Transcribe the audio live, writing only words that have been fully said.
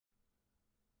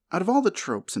Out of all the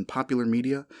tropes in popular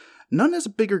media, none is a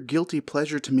bigger guilty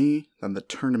pleasure to me than the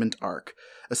tournament arc,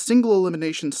 a single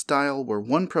elimination style where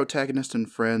one protagonist and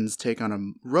friends take on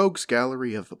a rogues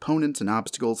gallery of opponents and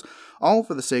obstacles, all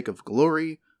for the sake of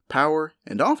glory, power,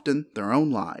 and often their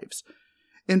own lives.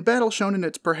 In Battle Shonen,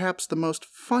 it's perhaps the most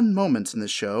fun moments in the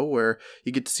show, where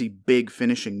you get to see big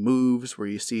finishing moves, where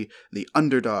you see the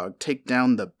underdog take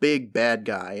down the big bad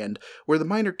guy, and where the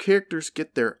minor characters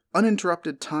get their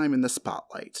uninterrupted time in the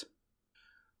spotlight.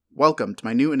 Welcome to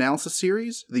my new analysis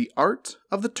series, The Art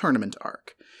of the Tournament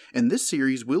Arc. In this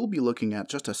series, we'll be looking at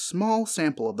just a small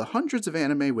sample of the hundreds of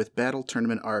anime with battle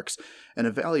tournament arcs, and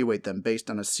evaluate them based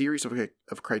on a series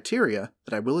of criteria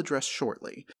that I will address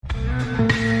shortly.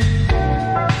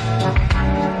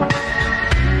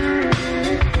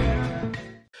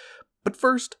 But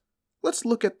first, let's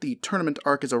look at the tournament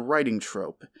arc as a writing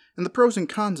trope, and the pros and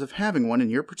cons of having one in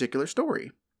your particular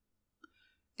story.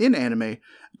 In anime,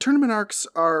 tournament arcs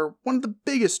are one of the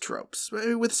biggest tropes,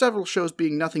 with several shows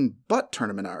being nothing but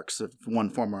tournament arcs of one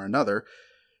form or another,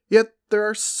 yet there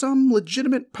are some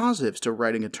legitimate positives to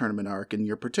writing a tournament arc in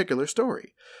your particular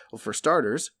story. Well, for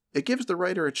starters, it gives the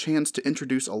writer a chance to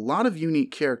introduce a lot of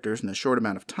unique characters in a short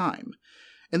amount of time.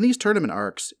 In these tournament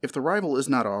arcs, if the rival is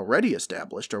not already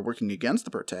established or working against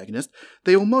the protagonist,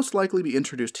 they will most likely be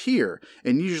introduced here,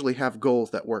 and usually have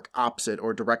goals that work opposite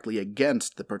or directly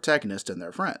against the protagonist and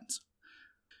their friends.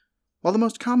 While the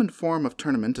most common form of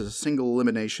tournament is a single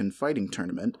elimination fighting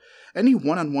tournament, any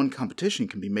one-on-one competition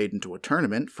can be made into a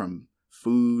tournament, from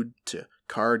food to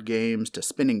card games to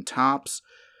spinning tops.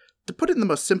 To put it in the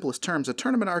most simplest terms, a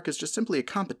tournament arc is just simply a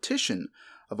competition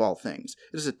of all things.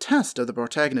 It is a test of the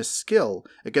protagonist's skill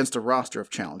against a roster of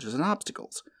challenges and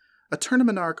obstacles. A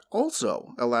tournament arc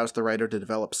also allows the writer to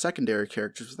develop secondary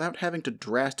characters without having to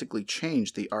drastically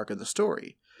change the arc of the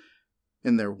story.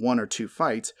 In their one or two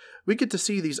fights, we get to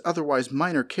see these otherwise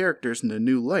minor characters in a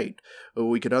new light,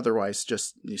 we could otherwise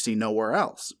just see nowhere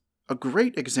else. A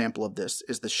great example of this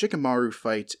is the Shikamaru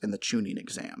fight in the Chunin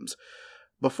exams.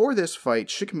 Before this fight,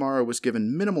 Shikamaru was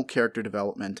given minimal character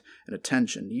development and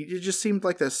attention. He just seemed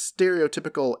like the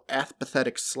stereotypical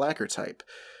apathetic slacker type.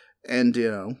 And,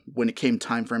 when it came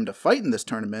time for him to fight in this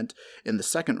tournament, in the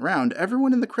second round,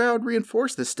 everyone in the crowd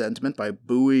reinforced this sentiment by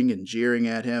booing and jeering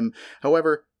at him.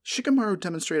 However, Shikamaru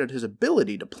demonstrated his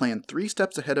ability to plan 3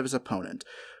 steps ahead of his opponent,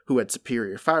 who had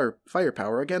superior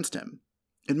firepower against him.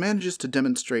 It manages to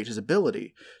demonstrate his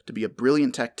ability to be a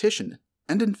brilliant tactician,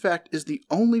 and in fact is the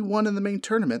only one in the main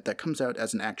tournament that comes out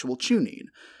as an actual Chunin.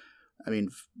 I mean,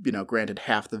 granted,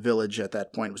 half the village at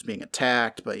that point was being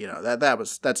attacked, but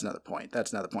that's another point.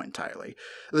 That's another point entirely.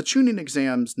 The Chunin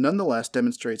exams nonetheless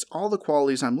demonstrates all the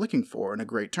qualities I'm looking for in a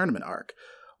great tournament arc.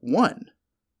 1.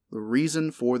 The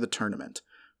reason for the tournament.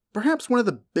 Perhaps one of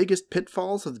the biggest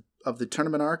pitfalls of the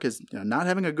tournament arc is not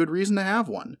having a good reason to have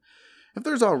one. If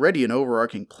there's already an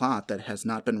overarching plot that has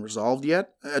not been resolved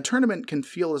yet, a tournament can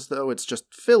feel as though it's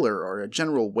just filler or a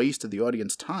general waste of the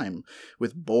audience time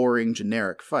with boring,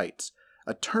 generic fights.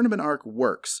 A tournament arc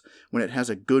works when it has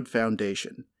a good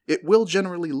foundation. It will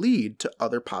generally lead to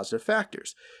other positive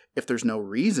factors. If there's no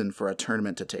reason for a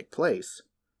tournament to take place,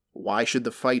 why should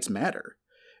the fights matter?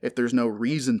 If there's no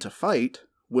reason to fight,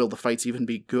 will the fights even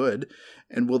be good,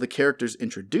 and will the characters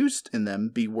introduced in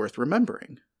them be worth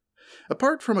remembering?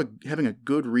 Apart from having a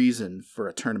good reason for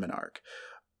a tournament arc,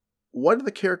 what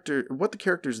the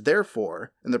character's there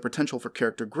for and the potential for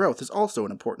character growth is also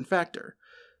an important factor.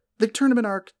 The tournament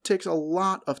arc takes a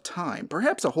lot of time,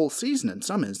 perhaps a whole season in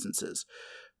some instances,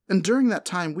 and during that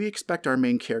time we expect our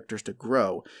main characters to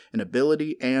grow in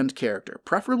ability and character,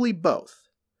 preferably both.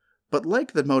 But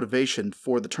like the motivation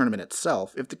for the tournament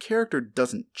itself, if the character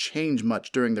doesn't change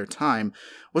much during their time,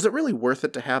 was it really worth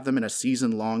it to have them in a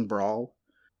season-long brawl?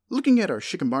 Looking at our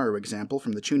Shikamaru example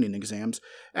from the Chunin exams,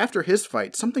 after his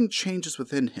fight, something changes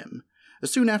within him.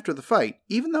 Soon after the fight,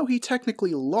 even though he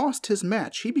technically lost his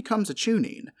match, he becomes a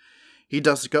Chunin. He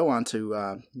does go on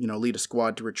to, lead a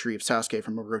squad to retrieve Sasuke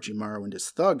from Orochimaru and his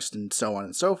thugs and so on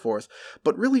and so forth,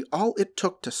 but really all it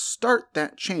took to start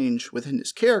that change within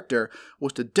his character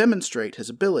was to demonstrate his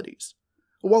abilities.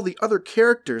 While the other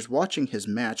characters watching his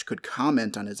match could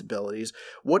comment on his abilities,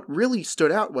 what really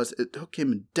stood out was it took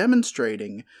him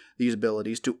demonstrating these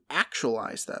abilities to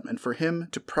actualize them and for him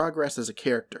to progress as a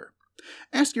character.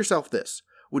 Ask yourself this: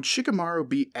 would Shikamaru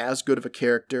be as good of a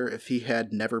character if he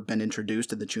had never been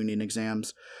introduced in the Chunin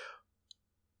exams?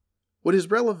 Would his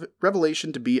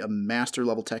revelation to be a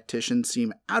master-level tactician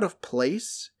seem out of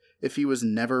place if he was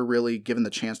never really given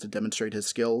the chance to demonstrate his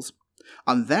skills?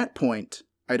 On that point,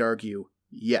 I'd argue,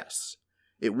 yes,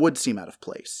 it would seem out of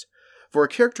place. For a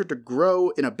character to grow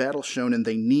in a battle shonen,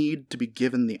 they need to be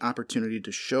given the opportunity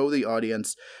to show the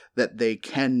audience that they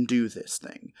can do this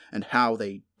thing, and how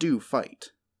they do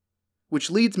fight. Which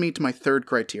leads me to my third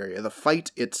criteria, the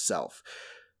fight itself.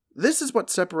 This is what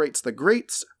separates the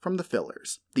greats from the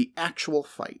fillers, the actual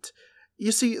fight.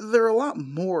 You see, there's a lot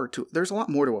more to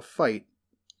a fight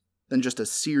than just a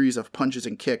series of punches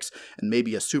and kicks and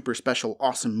maybe a super special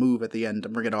awesome move at the end to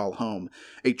bring it all home.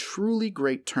 A truly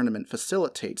great tournament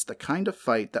facilitates the kind of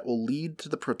fight that will lead to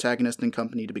the protagonist and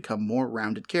company to become more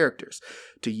rounded characters,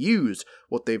 to use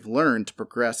what they've learned to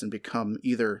progress and become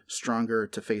either stronger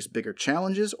to face bigger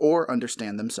challenges or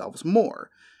understand themselves more.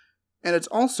 And it's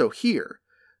also here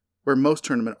where most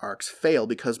tournament arcs fail,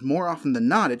 because more often than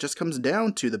not it just comes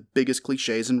down to the biggest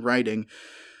cliches in writing: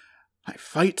 I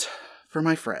fight for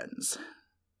my friends.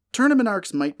 Tournament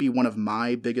arcs might be one of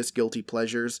my biggest guilty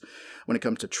pleasures when it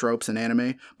comes to tropes in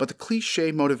anime, but the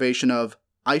cliche motivation of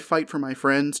I fight for my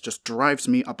friends just drives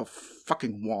me up a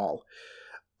fucking wall.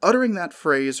 Uttering that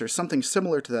phrase or something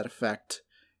similar to that effect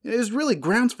is really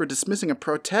grounds for dismissing a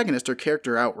protagonist or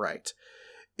character outright.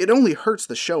 It only hurts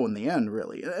the show in the end,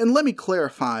 really. And let me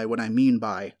clarify what I mean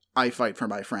by I fight for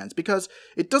my friends, because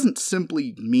it doesn't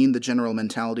simply mean the general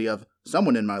mentality of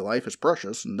someone in my life is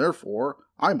precious and therefore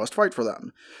I must fight for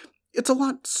them. It's a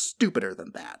lot stupider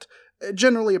than that.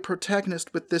 Generally, a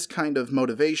protagonist with this kind of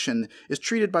motivation is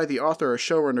treated by the author or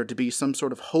showrunner to be some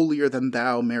sort of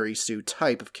holier-than-thou Mary Sue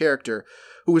type of character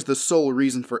who is the sole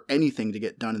reason for anything to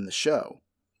get done in the show.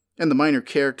 And the minor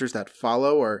characters that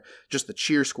follow are just the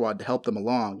cheer squad to help them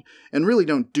along, and really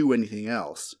don't do anything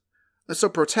else. So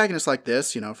protagonists like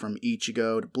this, from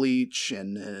Ichigo to Bleach,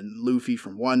 and Luffy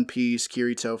from One Piece,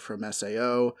 Kirito from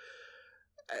SAO,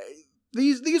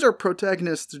 these are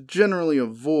protagonists to generally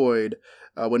avoid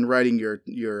when writing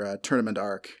your tournament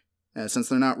arc, since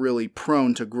they're not really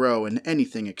prone to grow in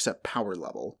anything except power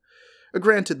level.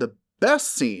 Granted, the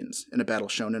best scenes in a battle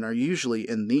shonen are usually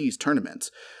in these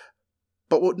tournaments,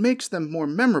 but what makes them more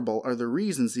memorable are the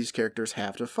reasons these characters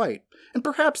have to fight. And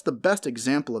perhaps the best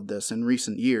example of this in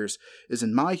recent years is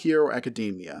in My Hero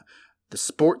Academia. The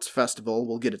sports festival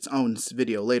will get its own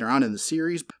video later on in the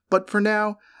series, but for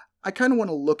now, I kind of want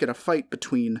to look at a fight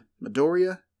between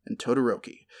Midoriya and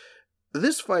Todoroki.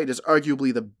 This fight is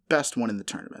arguably the best one in the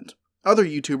tournament. Other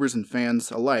YouTubers and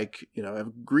fans alike, have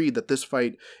agreed that this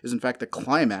fight is in fact the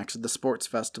climax of the sports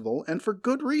festival, and for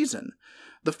good reason.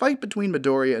 The fight between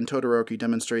Midoriya and Todoroki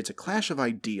demonstrates a clash of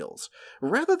ideals.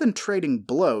 Rather than trading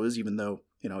blows, even though,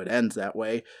 it ends that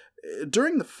way,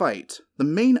 during the fight, the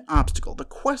main obstacle, the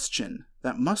question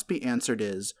that must be answered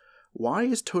is, why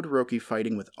is Todoroki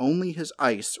fighting with only his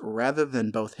ice rather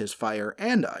than both his fire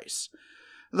and ice?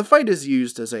 The fight is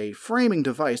used as a framing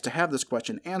device to have this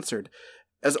question answered,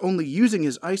 as only using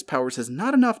his ice powers is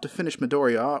not enough to finish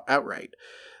Midoriya outright.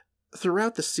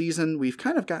 Throughout the season, we've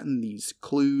kind of gotten these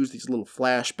clues, these little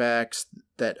flashbacks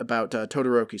about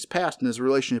Todoroki's past and his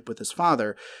relationship with his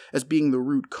father as being the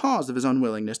root cause of his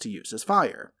unwillingness to use his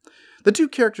fire. The two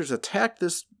characters attack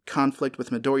this conflict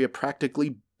with Midoriya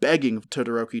practically begging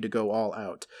Todoroki to go all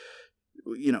out.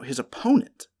 His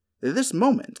opponent. At this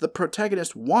moment, the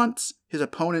protagonist wants his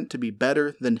opponent to be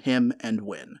better than him and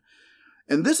win.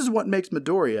 And this is what makes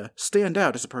Midoriya stand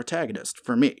out as a protagonist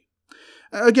for me.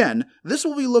 Again, this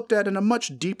will be looked at in a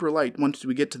much deeper light once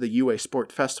we get to the UA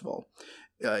Sport Festival,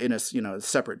 in a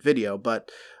separate video, but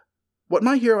what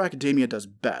My Hero Academia does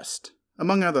best,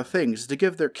 among other things, is to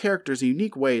give their characters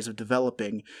unique ways of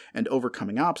developing and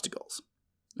overcoming obstacles.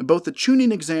 Both the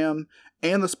Chunin exam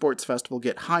and the sports festival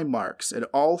get high marks at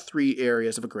all three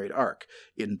areas of a great arc.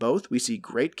 In both, we see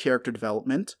great character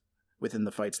development within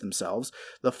the fights themselves,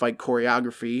 the fight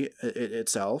choreography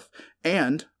itself,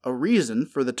 and a reason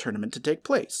for the tournament to take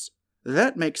place.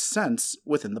 That makes sense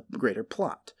within the greater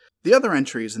plot. The other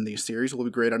entries in these series will be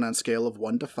graded on a scale of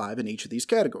 1 to 5 in each of these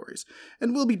categories,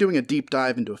 and we'll be doing a deep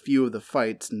dive into a few of the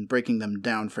fights and breaking them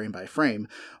down frame by frame.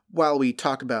 While we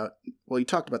talked about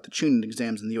the Chunin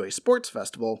exams in the UA Sports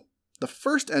Festival, the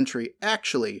first entry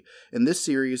actually in this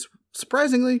series,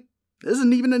 surprisingly,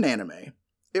 isn't even an anime.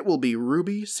 It will be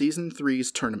Ruby Season 3's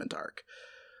tournament arc.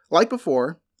 Like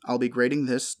before, I'll be grading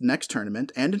this next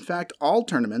tournament, and in fact all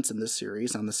tournaments in this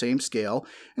series on the same scale,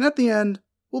 and at the end,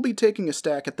 we'll be taking a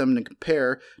stack at them to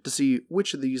compare to see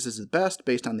which of these is the best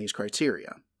based on these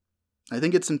criteria. I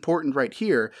think it's important right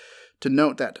here to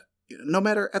note that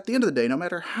at the end of the day, no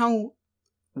matter how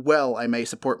well I may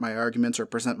support my arguments or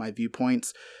present my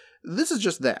viewpoints, this is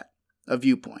just that, a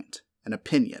viewpoint. An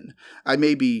opinion. I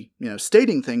may be,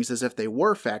 stating things as if they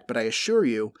were fact, but I assure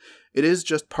you, it is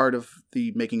just part of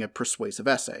the making a persuasive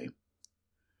essay.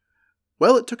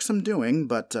 Well, it took some doing,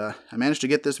 but I managed to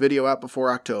get this video out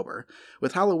before October.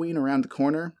 With Halloween around the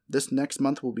corner, this next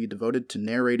month will be devoted to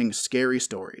narrating scary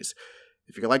stories.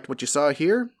 If you liked what you saw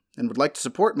here, and would like to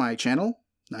support my channel,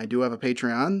 I do have a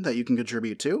Patreon that you can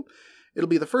contribute to. It'll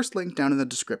be the first link down in the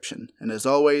description, and as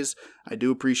always, I do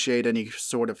appreciate any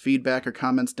sort of feedback or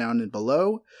comments down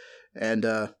below, and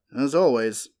as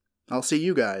always, I'll see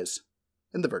you guys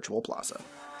in the virtual plaza.